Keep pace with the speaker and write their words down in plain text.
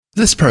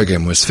This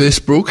program was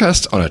first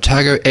broadcast on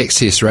Otago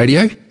Access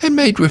Radio and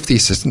made with the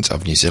assistance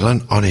of New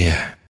Zealand On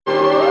Air.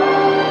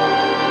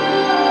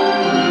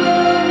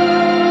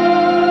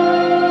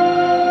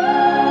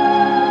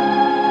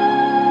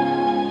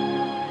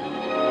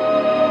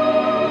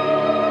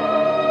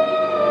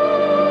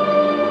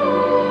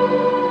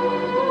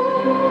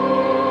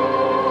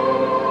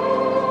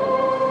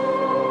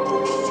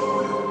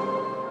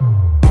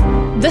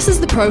 This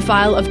is the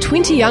profile of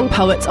 20 young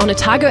poets on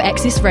Otago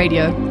Access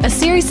Radio, a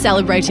series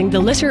celebrating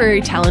the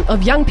literary talent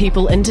of young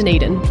people in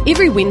Dunedin.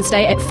 Every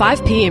Wednesday at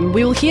 5 p.m,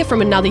 we will hear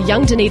from another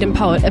young Dunedin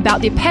poet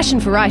about their passion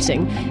for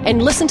writing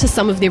and listen to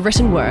some of their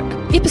written work.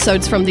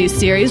 Episodes from these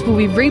series will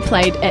be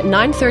replayed at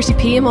 9:30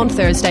 p.m. on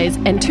Thursdays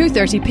and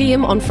 2:30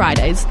 p.m. on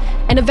Fridays,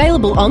 and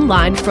available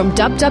online from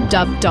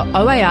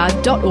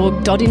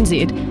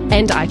www.oar.org.nz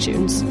and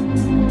iTunes.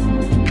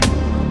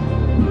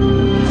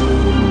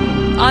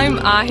 I'm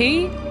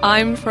Ahi.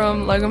 I'm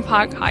from Logan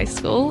Park High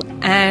School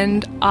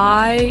and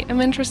I am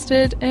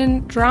interested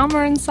in drama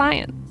and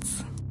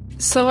science.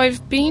 So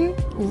I've been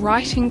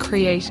writing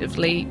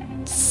creatively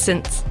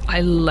since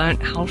I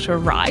learnt how to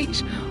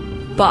write,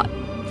 but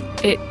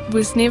it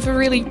was never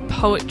really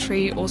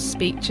poetry or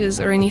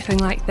speeches or anything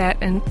like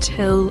that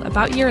until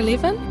about year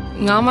 11.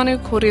 Ngā Manu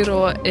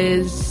Kōrero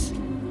is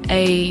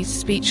a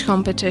speech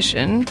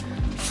competition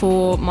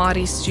for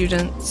Māori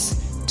students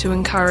to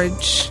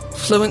encourage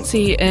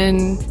fluency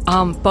in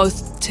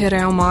both Te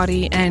Reo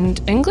Māori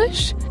and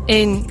English.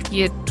 In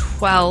year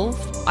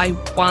 12, I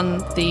won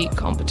the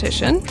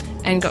competition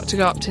and got to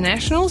go up to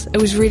nationals. It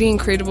was really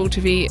incredible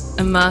to be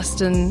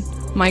immersed in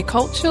my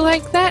culture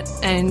like that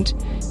and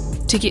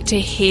to get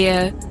to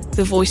hear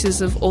the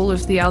voices of all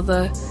of the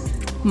other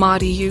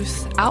Māori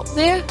youth out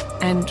there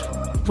and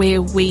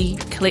where we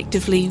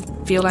collectively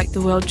feel like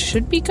the world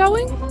should be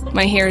going.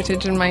 My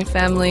heritage and my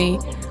family,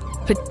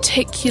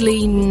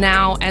 particularly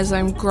now as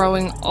I'm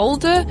growing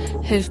older,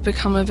 have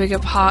become a bigger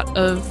part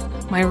of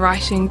my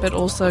writing, but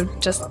also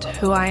just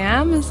who I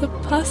am as a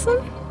person.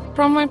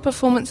 From my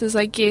performances,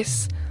 I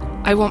guess,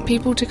 I want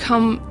people to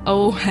come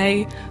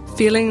away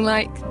feeling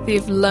like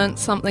they've learnt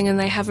something and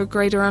they have a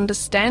greater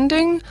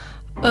understanding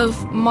of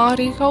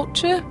Māori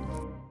culture.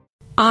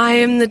 I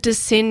am the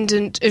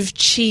descendant of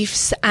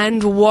chiefs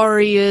and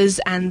warriors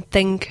and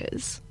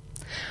thinkers.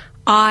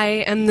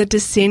 I am the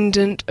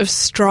descendant of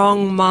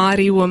strong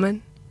Māori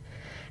women.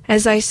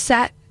 As I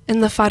sat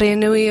in the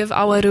wharenui of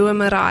Awarua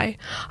Marae,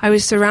 I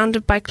was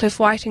surrounded by Cliff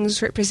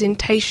Whiting's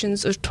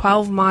representations of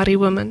 12 Māori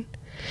women.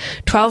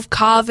 12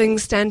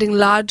 carvings standing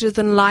larger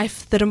than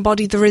life that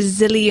embody the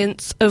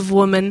resilience of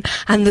women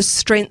and the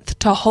strength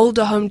to hold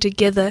a home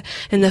together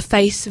in the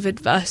face of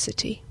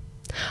adversity.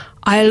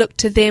 I looked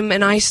to them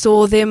and I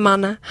saw their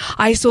mana.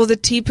 I saw the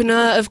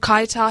tipuna of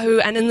Kaitahu,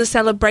 and in the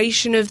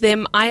celebration of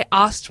them I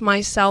asked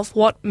myself,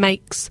 what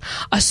makes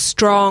a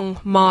strong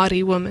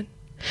Māori woman?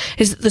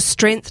 Is it the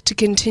strength to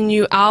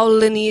continue our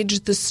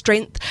lineage, the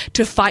strength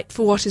to fight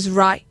for what is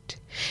right?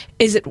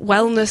 Is it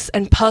wellness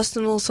and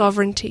personal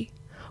sovereignty?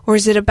 Or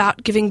is it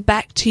about giving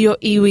back to your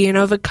iwi and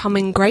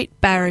overcoming great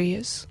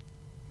barriers?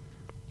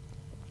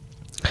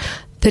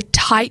 The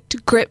tight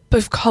grip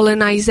of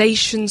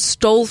colonisation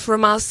stole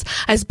from us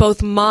as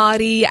both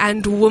Māori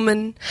and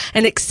woman.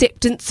 An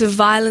acceptance of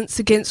violence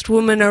against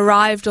women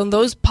arrived on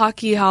those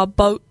Pākehā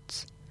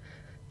boats.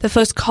 The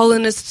first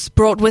colonists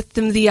brought with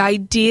them the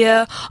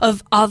idea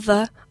of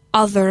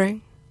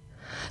othering.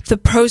 The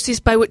process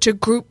by which a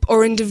group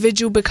or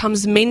individual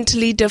becomes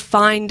mentally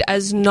defined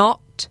as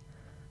not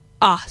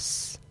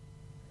us.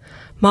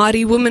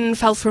 Māori women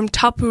fell from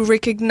tapu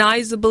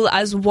recognisable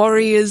as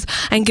warriors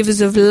and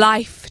givers of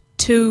life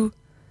to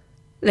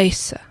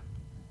lesser.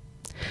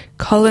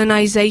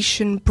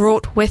 Colonisation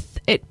brought with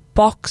it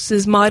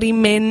boxes, Māori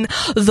men,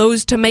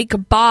 those to make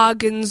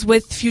bargains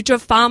with, future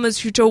farmers,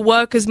 future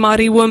workers,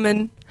 Māori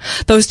women,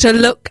 those to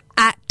look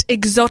at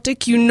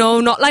exotic,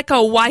 not like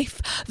a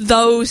wife,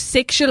 those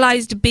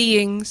sexualised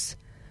beings,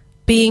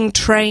 being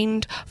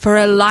trained for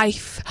a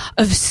life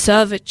of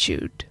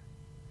servitude.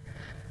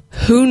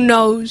 Who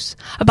knows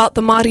about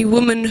the Māori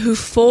woman who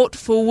fought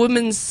for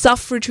women's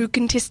suffrage, who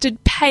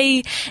contested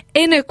pay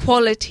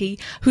inequality,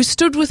 who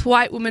stood with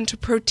white women to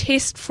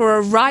protest for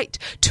a right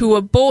to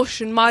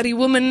abortion? Māori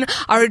women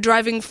are a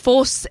driving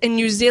force in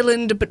New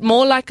Zealand, but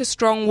more like a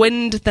strong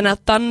wind than a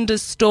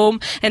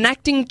thunderstorm,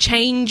 enacting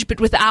change but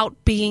without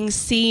being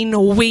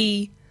seen.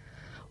 We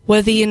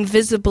were the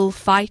invisible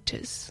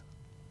fighters.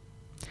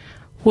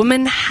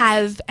 Women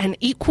have an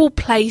equal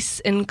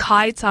place in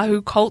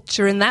Kaitahu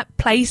culture, and that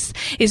place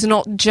is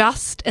not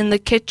just in the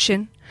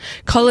kitchen.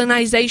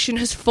 Colonisation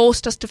has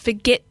forced us to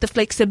forget the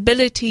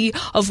flexibility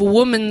of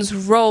women's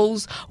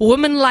roles.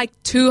 Women like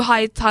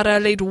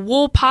Tūhaitara led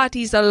war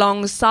parties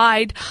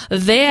alongside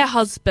their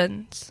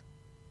husbands.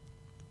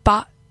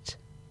 But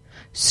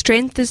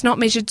strength is not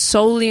measured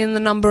solely in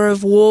the number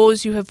of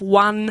wars you have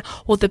won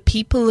or the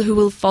people who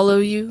will follow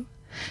you.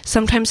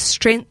 Sometimes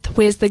strength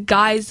wears the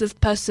guise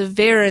of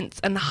perseverance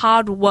and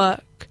hard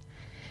work.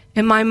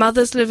 In my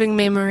mother's living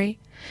memory,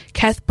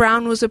 Kath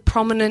Brown was a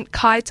prominent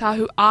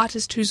kaitahu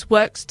artist whose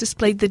works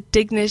displayed the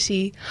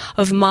dignity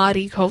of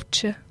Māori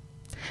culture.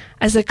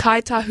 As a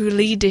kaitahu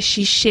leader,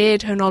 she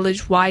shared her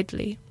knowledge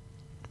widely.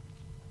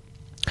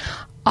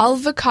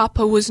 Alva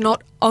Kapa was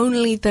not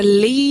only the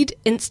lead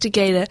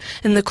instigator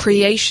in the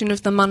creation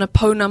of the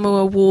Manapounamu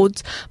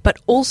Awards, but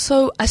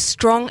also a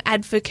strong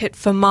advocate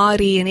for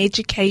Māori in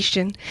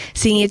education,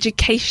 seeing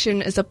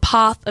education as a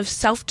path of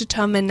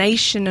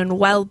self-determination and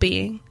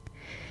well-being.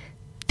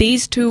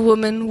 These two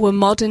women were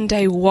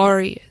modern-day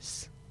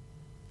warriors.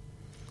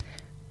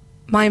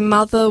 My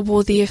mother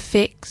wore the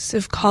effects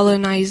of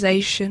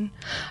colonisation,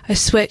 a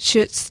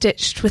sweatshirt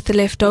stitched with the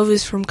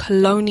leftovers from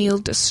colonial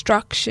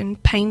destruction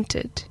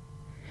painted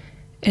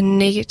in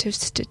negative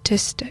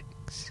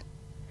statistics.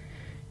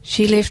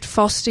 She left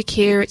foster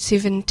care at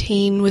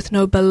 17 with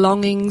no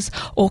belongings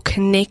or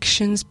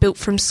connections, built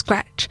from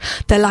scratch.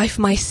 The life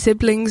my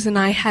siblings and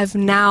I have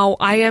now,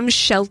 I am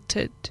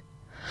sheltered.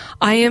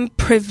 I am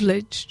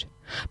privileged.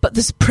 But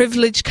this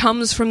privilege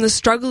comes from the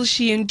struggle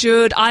she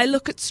endured. I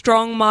look at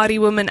strong Māori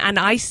women and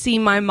I see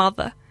my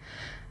mother,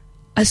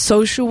 a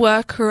social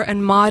worker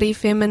and Māori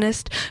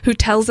feminist who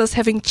tells us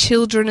having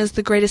children is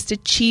the greatest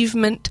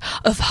achievement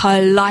of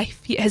her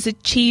life, yet has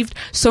achieved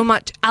so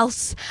much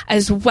else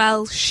as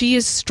well. She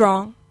is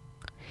strong.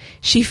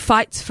 She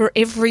fights for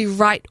every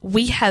right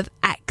we have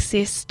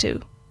access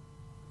to.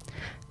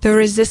 The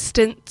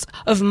resistance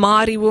of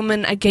Māori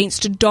women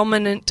against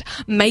dominant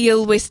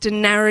male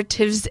Western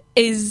narratives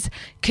is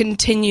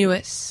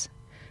continuous.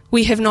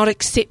 We have not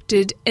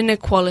accepted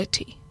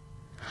inequality.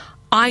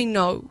 I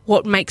know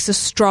what makes a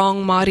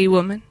strong Māori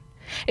woman.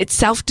 It's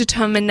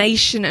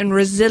self-determination and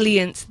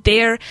resilience.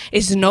 There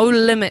is no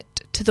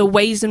limit to the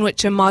ways in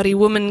which a Māori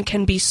woman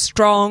can be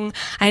strong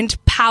and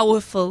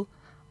powerful.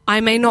 I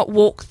may not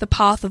walk the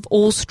path of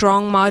all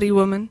strong Māori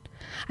women,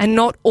 and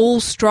not all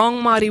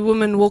strong Māori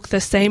women walk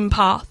the same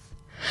path.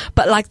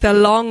 But like the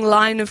long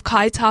line of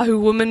kaitahu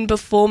women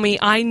before me,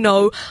 I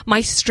know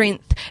my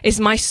strength is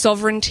my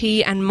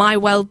sovereignty and my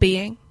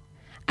well-being.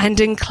 And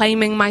in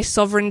claiming my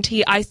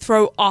sovereignty, I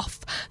throw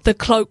off the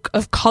cloak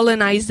of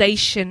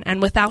colonization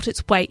and without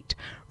its weight,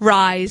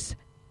 rise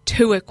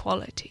to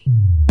equality.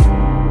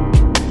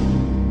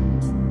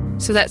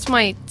 So that's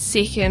my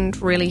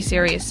second really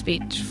serious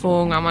speech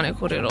for Ngā Mana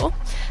Kōrero.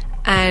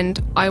 And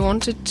I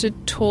wanted to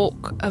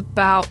talk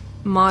about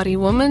Māori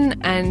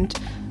women and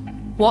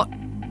what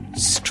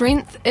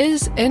strength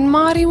is in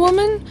Māori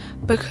women,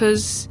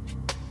 because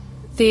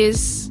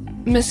there's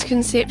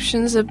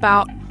misconceptions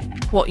about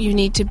what you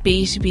need to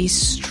be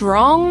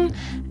strong,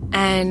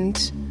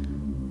 and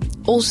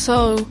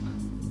also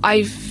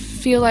I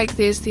feel like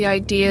there's the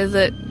idea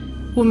that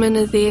women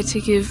are there to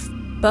give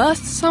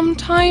birth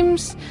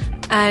sometimes,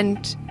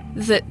 and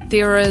that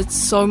there are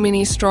so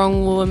many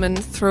strong women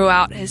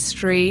throughout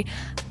history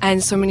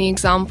and so many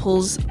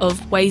examples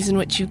of ways in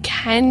which you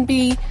can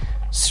be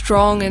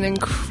strong and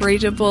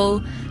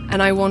incredible,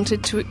 and I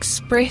wanted to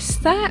express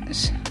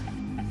that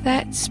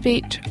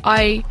speech.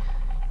 I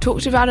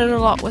talked about it a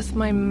lot with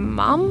my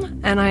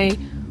mum, and I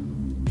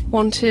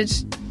wanted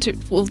to,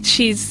 well,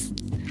 she's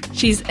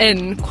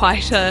in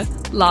quite a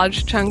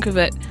large chunk of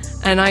it,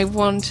 and I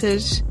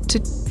wanted to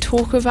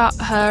talk about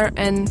her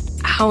and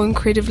how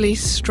incredibly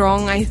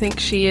strong I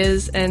think she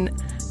is, and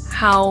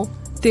how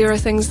there are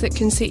things that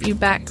can set you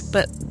back,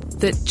 but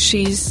that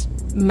she's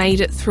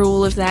made it through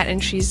all of that,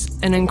 and she's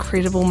an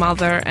incredible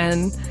mother,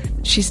 and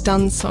she's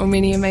done so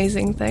many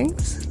amazing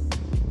things.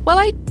 Well,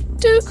 I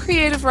do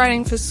creative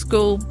writing for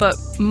school, but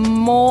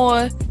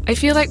more, I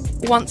feel like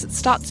once it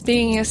starts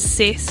being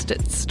assessed,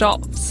 it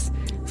stops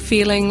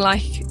feeling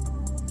like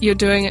you're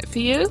doing it for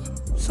you,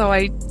 so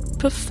I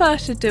prefer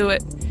to do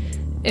it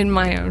in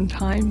my own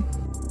time.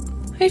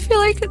 I feel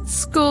like at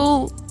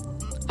school,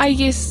 I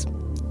guess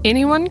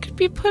anyone could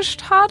be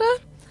pushed harder,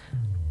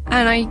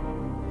 and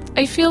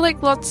I feel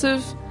like lots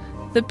of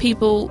the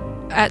people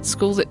at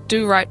school that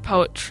do write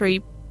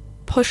poetry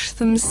push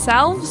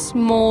themselves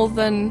more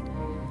than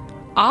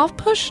are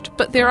pushed,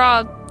 but there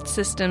are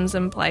systems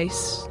in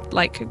place,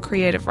 like a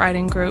creative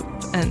writing group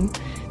and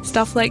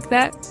stuff like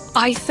that.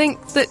 I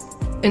think that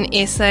an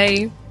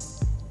essay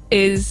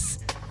is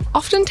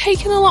often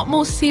taken a lot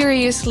more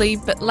seriously,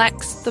 but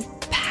lacks the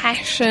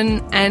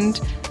passion and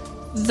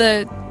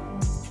the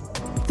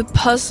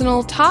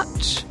personal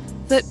touch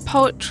that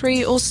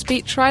poetry or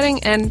speech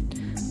writing, and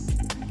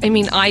I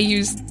mean, I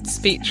use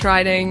speech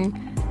writing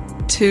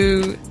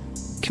to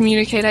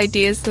communicate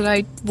ideas that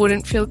I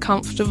wouldn't feel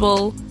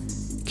comfortable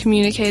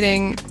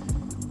communicating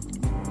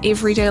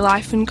everyday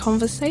life in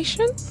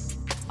conversation.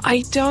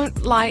 I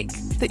don't like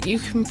that you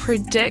can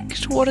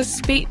predict what a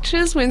speech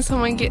is when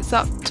someone gets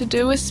up to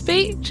do a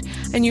speech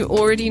and you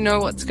already know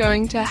what's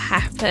going to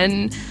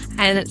happen,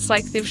 and it's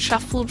like they've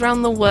shuffled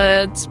around the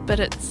words, but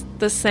it's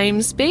the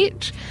same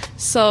speech.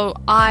 So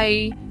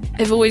I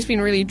have always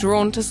been really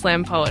drawn to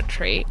slam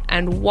poetry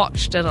and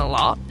watched it a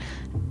lot,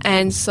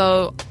 and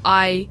so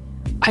I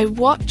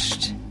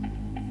watched,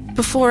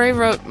 before I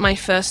wrote my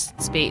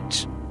first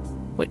speech,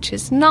 which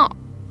is not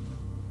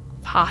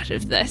part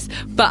of this,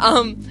 but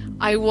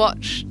I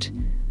watched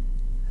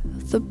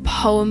the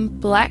poem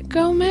Black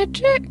Girl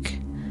Magic,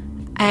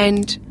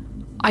 and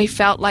I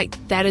felt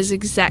like that is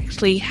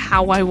exactly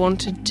how I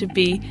wanted to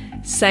be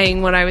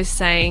saying what I was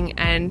saying,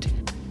 and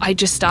I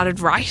just started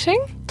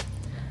writing.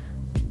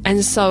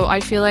 And so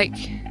I feel like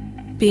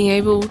being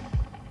able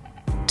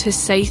to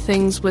say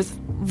things with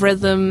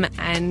rhythm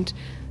and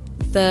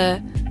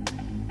the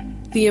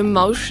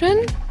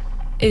emotion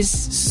is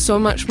so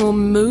much more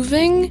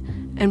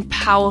moving and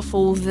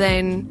powerful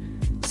than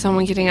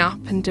someone getting up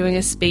and doing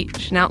a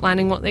speech and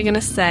outlining what they're going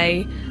to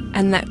say,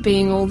 and that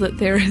being all that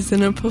there is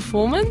in a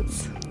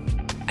performance.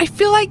 I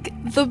feel like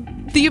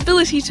the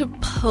ability to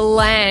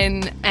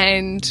plan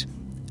and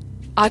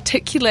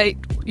articulate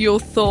your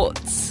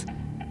thoughts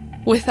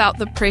without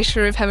the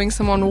pressure of having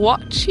someone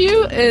watch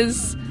you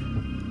is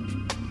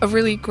a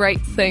really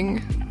great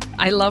thing.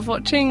 I love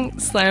watching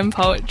slam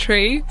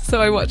poetry, so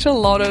I watch a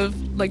lot of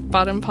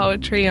button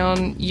poetry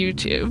on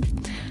YouTube,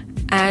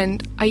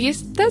 and I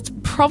guess that's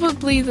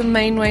probably the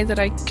main way that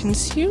I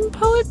consume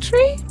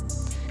poetry.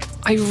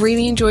 I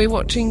really enjoy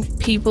watching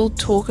people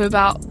talk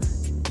about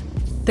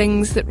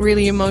things that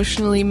really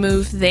emotionally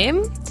move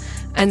them,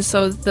 and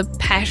so the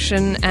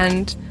passion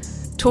and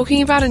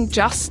talking about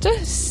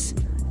injustice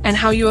and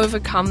how you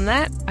overcome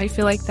that, I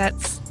feel like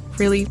that's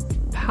really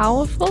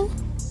powerful.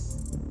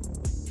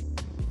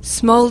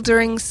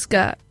 Smouldering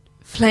skirt,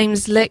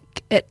 flames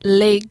lick at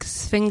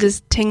legs,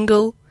 fingers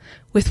tingle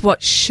with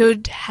what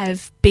should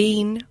have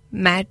been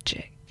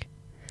magic.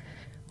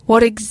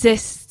 What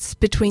exists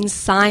between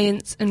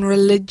science and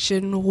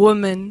religion,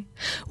 woman?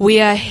 We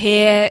are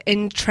here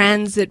in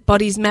transit,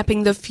 bodies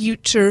mapping the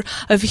future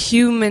of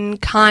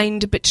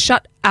humankind, but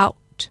shut out.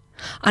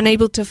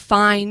 Unable to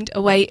find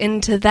a way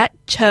into that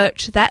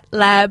church, that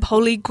lab,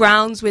 holy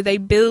grounds where they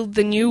build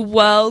the new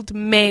world,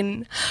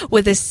 men,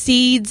 where the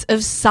seeds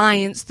of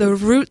science, the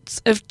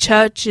roots of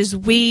churches,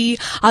 we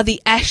are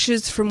the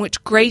ashes from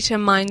which greater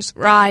minds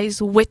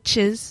rise,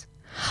 witches.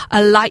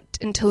 A light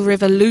until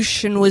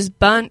revolution was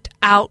burnt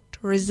out,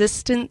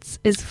 resistance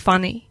is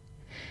funny.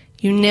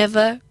 You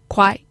never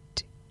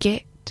quite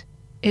get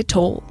it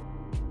all.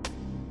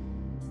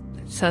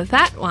 So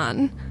that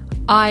one,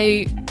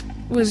 I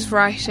was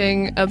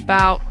writing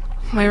about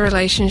my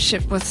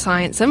relationship with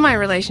science and my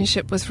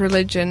relationship with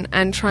religion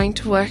and trying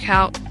to work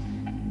out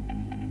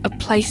a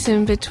place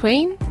in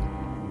between.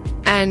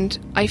 And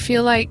I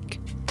feel like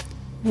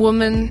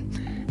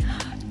woman,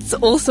 it's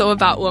also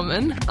about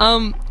women.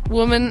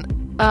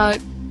 Women are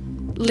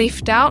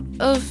left out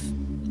of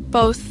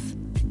both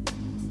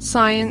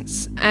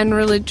science and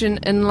religion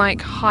in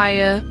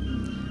higher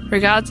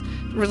regards.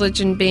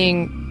 Religion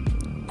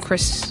being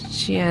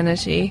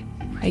Christianity,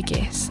 I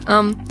guess.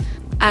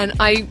 And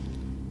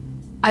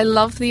I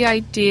love the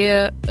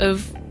idea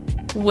of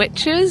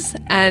witches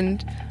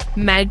and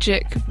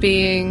magic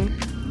being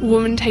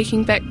women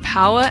taking back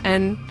power,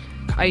 and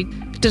I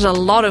did a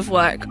lot of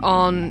work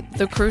on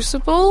The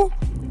Crucible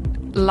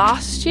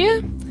last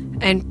year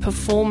and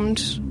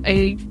performed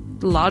a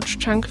large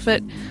chunk of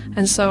it,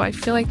 and so I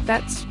feel like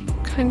that's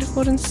kind of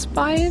what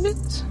inspired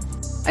it.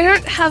 I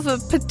don't have a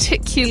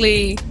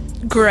particularly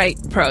great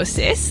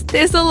process.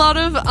 There's a lot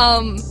of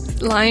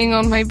lying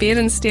on my bed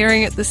and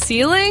staring at the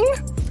ceiling.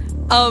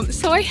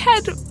 So I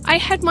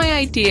had my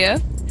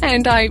idea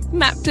and I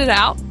mapped it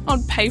out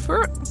on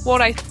paper, what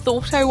I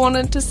thought I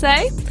wanted to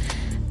say,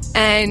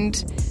 and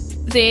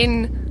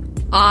then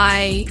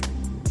I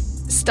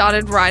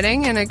started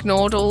writing and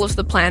ignored all of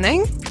the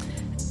planning,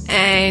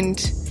 and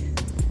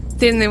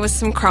then there was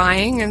some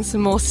crying and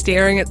some more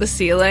staring at the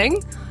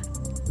ceiling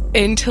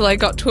until I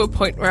got to a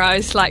point where I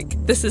was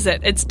like, this is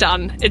it, it's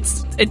done,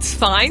 it's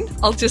fine,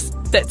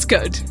 that's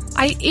good.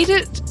 I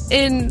edit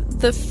in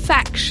the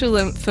factual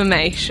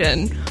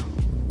information,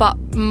 but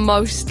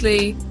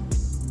mostly,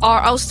 or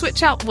I'll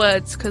switch out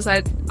words because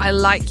I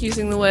like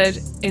using the word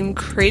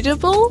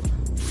incredible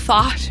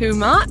far too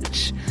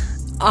much,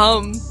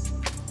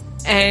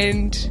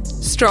 and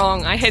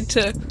strong. I had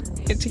to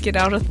get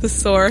out of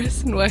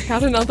thesaurus and work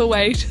out another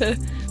way to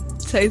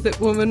say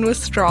that woman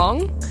was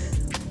strong.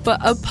 But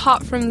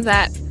apart from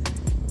that,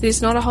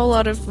 there's not a whole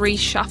lot of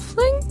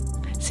reshuffling.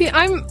 See,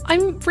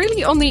 I'm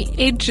really on the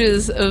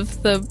edges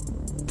of the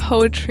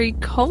poetry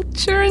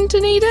culture in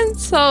Dunedin,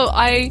 so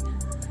I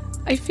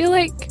feel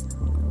like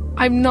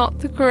I'm not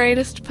the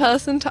greatest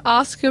person to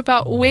ask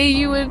about where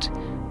you would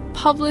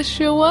publish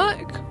your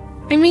work.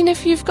 I mean,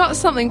 if you've got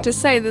something to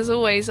say, there's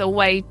always a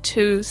way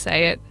to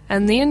say it,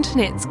 and the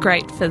internet's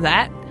great for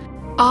that.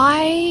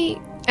 I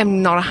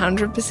am not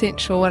 100%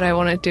 sure what I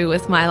want to do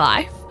with my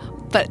life,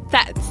 but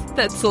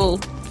that's all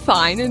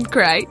fine and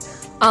great.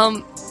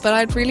 But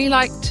I'd really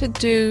like to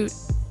do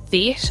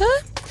theatre,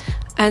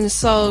 and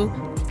so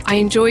I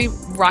enjoy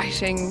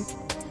writing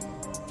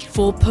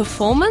for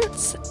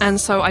performance, and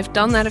so I've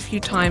done that a few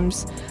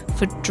times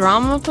for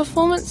drama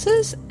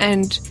performances,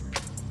 and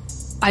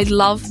I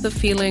love the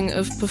feeling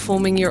of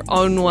performing your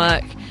own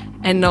work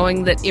and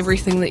knowing that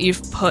everything that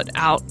you've put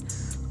out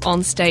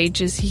on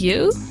stage is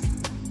you.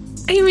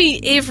 I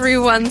mean,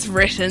 everyone's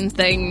written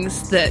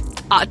things that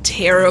are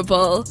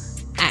terrible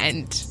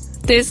and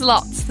There's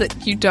lots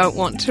that you don't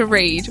want to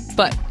read,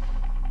 but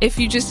if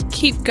you just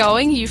keep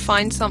going, you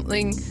find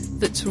something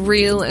that's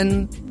real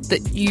and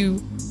that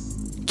you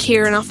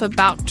care enough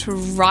about to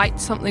write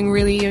something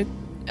really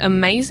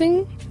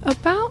amazing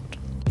about.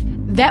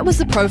 That was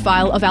the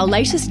profile of our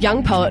latest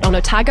young poet on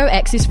Otago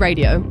Access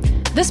Radio.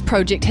 This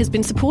project has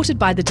been supported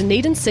by the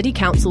Dunedin City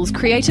Council's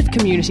Creative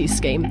Communities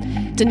Scheme,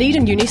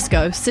 Dunedin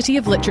UNESCO, City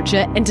of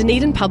Literature and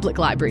Dunedin Public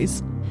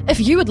Libraries. If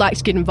you would like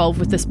to get involved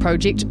with this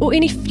project or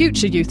any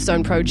future Youth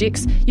Zone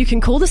projects, you can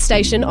call the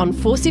station on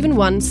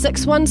 471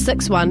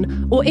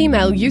 6161 or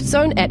email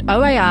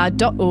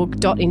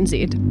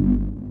youthzone@oar.org.nz.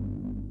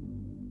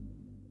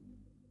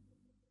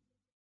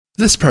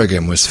 This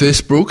program was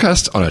first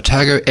broadcast on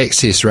Otago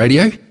Access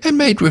Radio and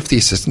made with the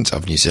assistance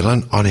of New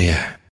Zealand On Air.